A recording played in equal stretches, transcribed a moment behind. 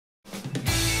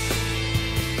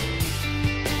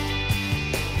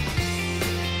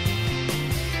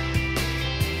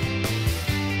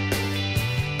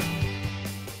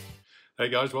Hey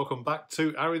guys, welcome back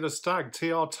to Arry the Stag.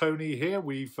 TR Tony here.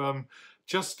 We've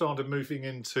just started moving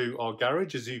into our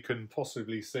garage, as you can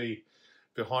possibly see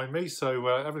behind me. So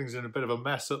everything's in a bit of a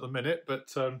mess at the minute,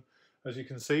 but as you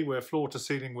can see, we're floor to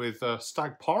ceiling with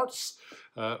Stag parts,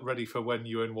 ready for when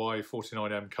UNY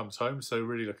 49M comes home. So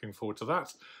really looking forward to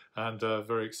that, and a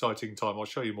very exciting time. I'll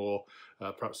show you more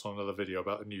perhaps on another video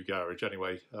about the new garage.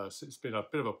 Anyway, it's been a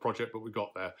bit of a project, but we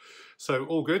got there. So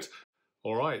all good.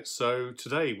 All right, so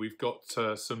today we've got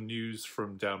some news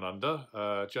from Down Under,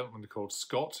 a gentleman called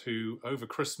Scott, who over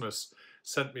Christmas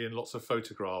sent me in lots of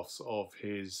photographs of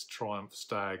his Triumph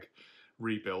Stag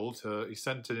rebuild. He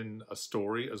sent in a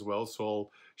story as well, so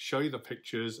I'll show you the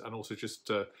pictures and also just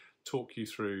talk you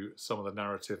through some of the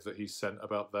narrative that he sent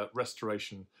about the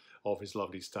restoration of his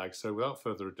lovely Stag. So without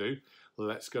further ado,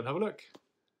 let's go and have a look.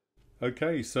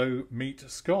 Okay, so meet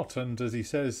Scott, and as he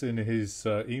says in his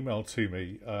email to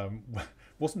me,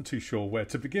 wasn't too sure where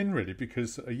to begin really,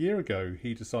 because a year ago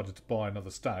he decided to buy another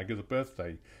Stag as a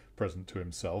birthday present to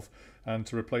himself and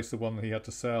to replace the one that he had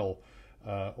to sell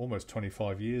almost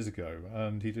 25 years ago,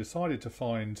 and he decided to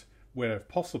find, where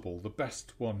possible, the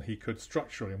best one he could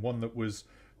structurally, and one that was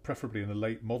preferably in the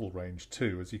late model range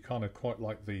too, as he kind of quite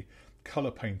liked the colour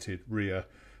painted rear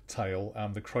tail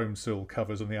and the chrome sill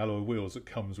covers and the alloy wheels that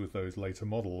comes with those later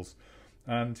models.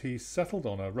 And he settled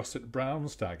on a russet brown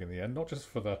Stag in the end, not just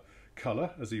for the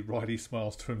colour, as he rightly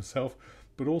smiles to himself,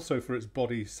 but also for its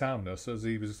body soundness, as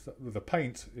he was, with the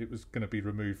paint, it was going to be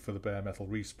removed for the bare metal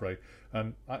respray,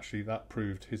 and actually that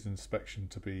proved his inspection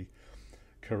to be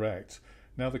correct.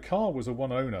 Now, the car was a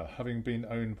one owner, having been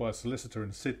owned by a solicitor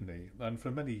in Sydney and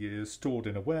for many years stored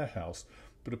in a warehouse.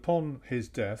 But upon his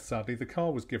death, sadly, the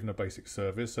car was given a basic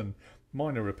service and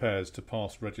minor repairs to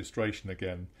pass registration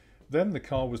again. Then the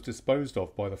car was disposed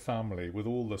of by the family with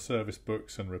all the service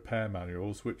books and repair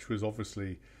manuals, which was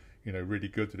obviously, really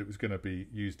good that it was going to be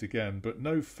used again. But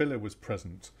no filler was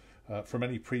present from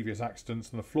any previous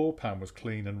accidents, and the floor pan was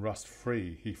clean and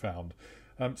rust-free, he found.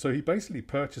 So he basically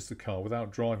purchased the car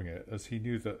without driving it, as he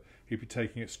knew that he'd be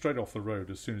taking it straight off the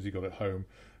road as soon as he got it home,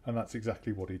 and that's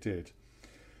exactly what he did.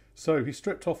 So he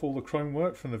stripped off all the chrome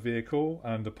work from the vehicle,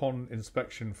 and upon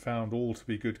inspection found all to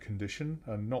be good condition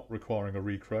and not requiring a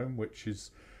re-chrome, which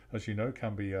is, as you know,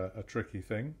 can be a tricky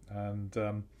thing.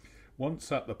 And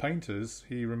once at the painters,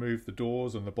 he removed the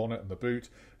doors and the bonnet and the boot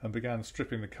and began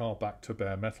stripping the car back to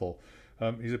bare metal.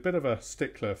 He's a bit of a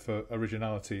stickler for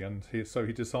originality, and so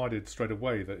he decided straight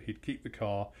away that he'd keep the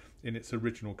car in its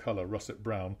original colour, russet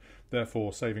brown,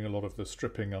 therefore saving a lot of the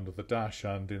stripping under the dash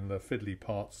and in the fiddly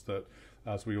parts that,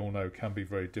 as we all know, can be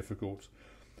very difficult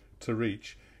to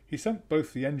reach. He sent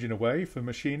both the engine away for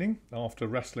machining after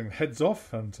wrestling heads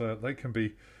off, and they can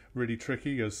be really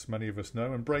tricky, as many of us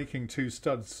know, and breaking two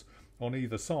studs on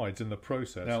either sides in the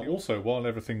process. Now, also, while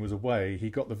everything was away, he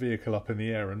got the vehicle up in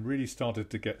the air and really started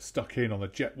to get stuck in on the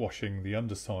jet washing the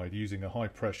underside using a high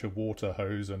pressure water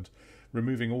hose and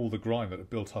removing all the grime that had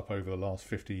built up over the last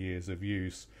 50 years of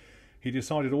use. He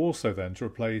decided also then to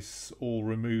replace all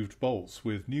removed bolts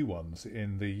with new ones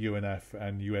in the UNF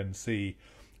and UNC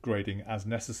grading as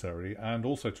necessary, and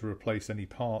also to replace any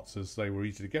parts as they were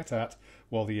easy to get at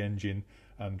while the engine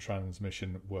and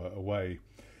transmission were away.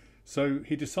 So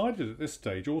he decided at this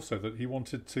stage also that he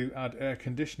wanted to add air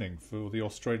conditioning for the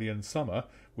Australian summer,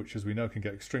 which, as we know, can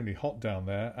get extremely hot down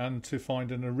there, and to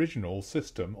find an original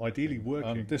system ideally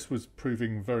working. This was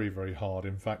proving very, very hard,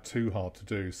 in fact too hard to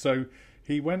do. So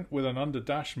he went with an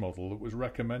under-dash model that was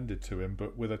recommended to him,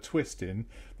 but with a twist in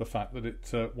the fact that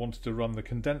it wanted to run the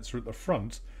condenser at the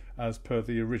front, as per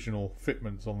the original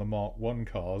fitments on the Mark I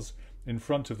cars, in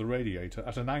front of the radiator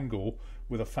at an angle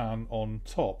with a fan on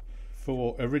top.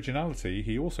 For originality,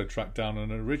 he also tracked down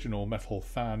an original metal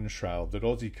fan shroud that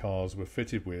Aussie cars were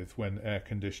fitted with when air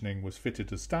conditioning was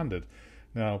fitted as standard.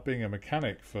 Now, being a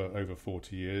mechanic for over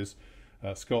 40 years,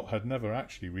 Scott had never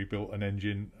actually rebuilt an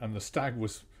engine, and the Stag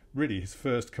was really his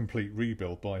first complete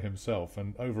rebuild by himself,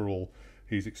 and overall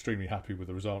he's extremely happy with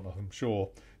the result. I'm sure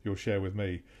you'll share with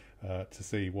me to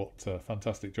see what a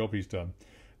fantastic job he's done.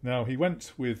 Now, he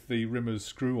went with the Rimmer's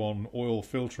screw-on oil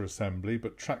filter assembly,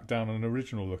 but tracked down an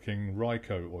original-looking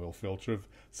Ryco oil filter of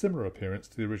similar appearance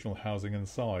to the original housing and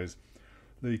size.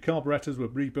 The carburettors were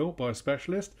rebuilt by a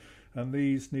specialist, and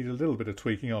these need a little bit of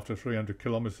tweaking after 300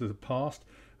 kilometres had passed,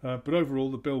 but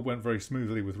overall the build went very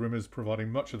smoothly, with Rimmer's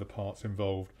providing much of the parts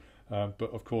involved.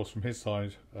 But of course, from his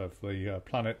side of the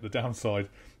planet, the downside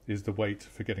is the wait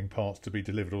for getting parts to be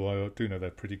delivered, although I do know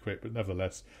they're pretty quick, but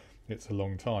nevertheless it's a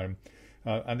long time.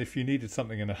 And if you needed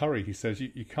something in a hurry, he says,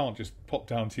 you can't just pop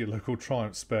down to your local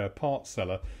Triumph spare parts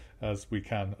seller, as we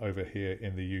can over here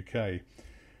in the UK.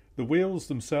 The wheels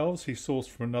themselves he sourced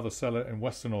from another seller in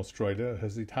Western Australia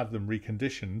as he'd had them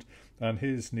reconditioned, and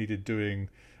his needed doing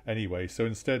anyway, so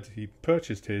instead he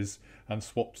purchased his and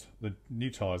swapped the new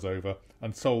tyres over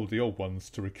and sold the old ones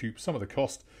to recoup some of the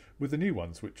cost with the new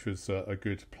ones, which was a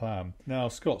good plan. Now,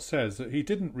 Scott says that he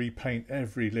didn't repaint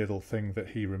every little thing that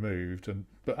he removed,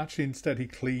 but actually instead he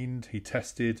cleaned, he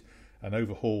tested and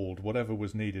overhauled whatever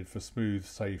was needed for smooth,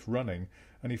 safe running,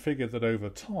 and he figured that over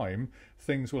time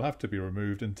things will have to be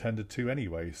removed and tended to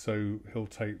anyway, so he'll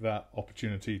take that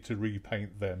opportunity to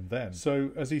repaint them then. So,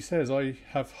 as he says, I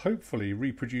have hopefully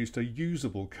reproduced a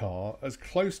usable car as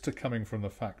close to coming from the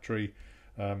factory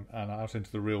and out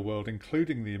into the real world,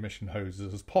 including the emission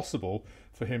hoses, as possible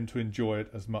for him to enjoy it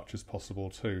as much as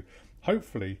possible too.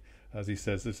 Hopefully, as he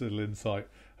says, this little insight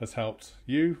has helped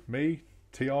you, me,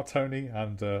 TR Tony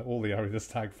and all the Arry The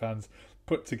Stag fans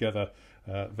put together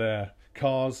their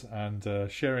cars and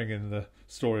sharing in the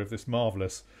story of this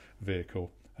marvellous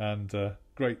vehicle. And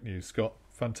great news, Scott.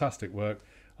 Fantastic work.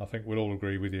 I think we'll all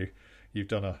agree with you. You've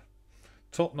done a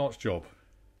top-notch job.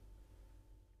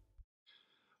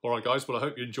 All right, guys, well, I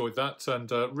hope you enjoyed that,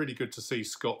 and really good to see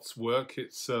Scott's work.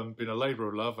 It's been a labour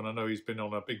of love, and I know he's been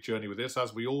on a big journey with this,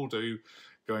 as we all do,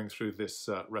 going through this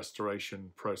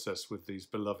restoration process with these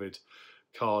beloved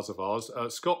cars of ours.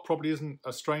 Scott probably isn't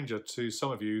a stranger to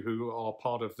some of you who are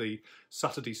part of the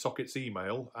Saturday Sockets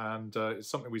email, and it's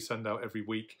something we send out every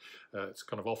week. It's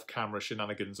kind of off-camera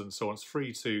shenanigans and so on. It's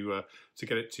free to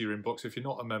get it to your inbox. If you're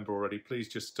not a member already, please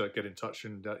just get in touch,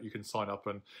 and you can sign up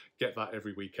and get that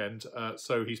every weekend.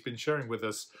 So he's been sharing with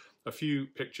us a few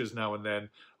pictures now and then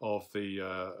of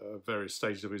the various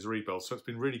stages of his rebuild, so it's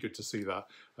been really good to see that,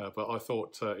 but I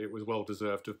thought it was well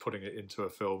deserved of putting it into a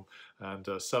film and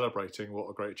celebrating what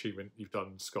a great achievement you've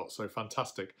done, Scott. So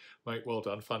fantastic, mate, well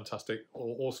done, fantastic,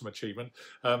 awesome achievement.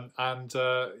 And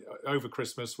over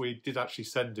Christmas we did actually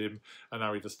send him an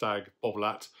Arry The Stag bobble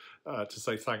hat to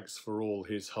say thanks for all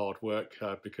his hard work,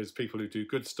 because people who do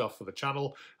good stuff for the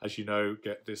channel, as you know,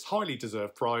 get this highly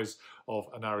deserved prize of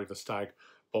an Arry The Stag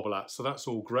bobble hat. So that's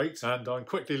all great, and I'm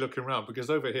quickly looking around because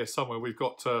over here somewhere we've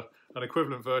got an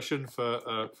equivalent version for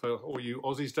all you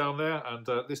Aussies down there, and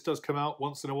this does come out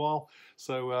once in a while.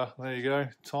 So there you go,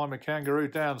 time a kangaroo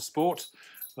down, sport.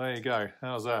 There you go,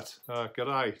 how's that?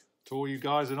 G'day to all you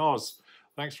guys in Oz.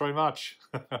 Thanks very much.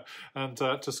 And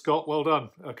to Scott, well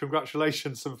done.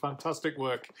 Congratulations, some fantastic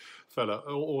work, fella.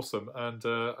 Awesome. And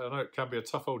I know it can be a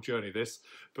tough old journey, this,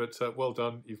 but well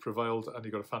done. You've prevailed and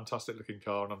you've got a fantastic looking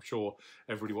car, and I'm sure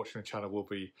everybody watching the channel will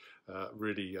be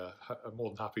really more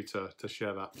than happy to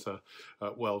share that.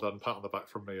 Well done. Pat on the back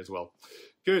from me as well.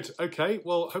 Good. Okay.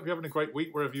 Well, hope you're having a great week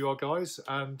wherever you are, guys.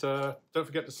 And don't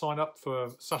forget to sign up for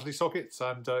Saturday Sockets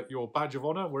and your badge of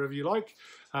honour wherever you like.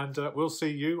 And we'll see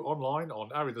you online on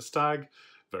Arry The Stag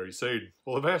very soon.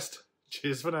 All the best.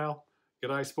 Cheers for now.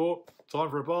 G'day, sport. Time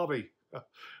for a barbie.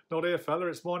 Not here, fella.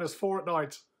 It's -4 at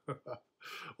night.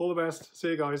 All the best.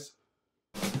 See you guys.